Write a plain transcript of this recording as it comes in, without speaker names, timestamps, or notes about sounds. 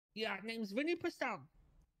Yeah, name's Vinny Pastel.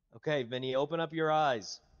 Okay, Vinny, open up your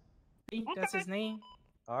eyes. That's his name.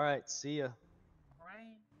 All right, see ya.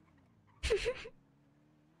 Right.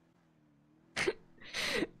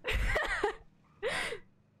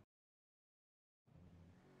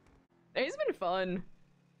 It's been fun.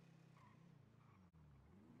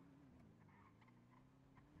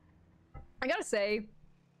 I gotta say,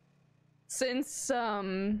 since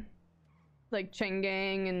like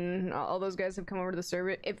Chang and all those guys have come over to the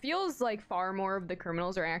server, it feels like far more of the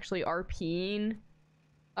criminals are actually RPing.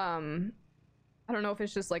 I don't know if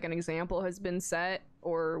it's just like an example has been set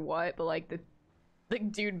or what, but like the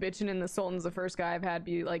dude bitching in the Sultan's the first guy I've had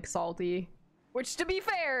be like salty, which to be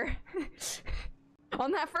fair,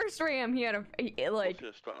 on that first ram he had like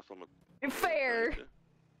fair. It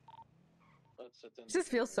just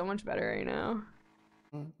feels so much better right now.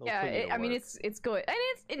 Yeah, I mean it's good,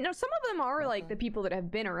 and some of them are like the people that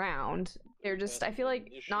have been around. They're just, I feel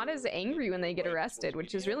like, not as angry when they get arrested,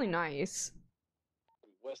 which is really nice.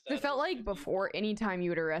 It felt like before, anytime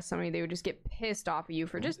you would arrest somebody, they would just get pissed off at you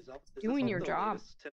for just doing your job.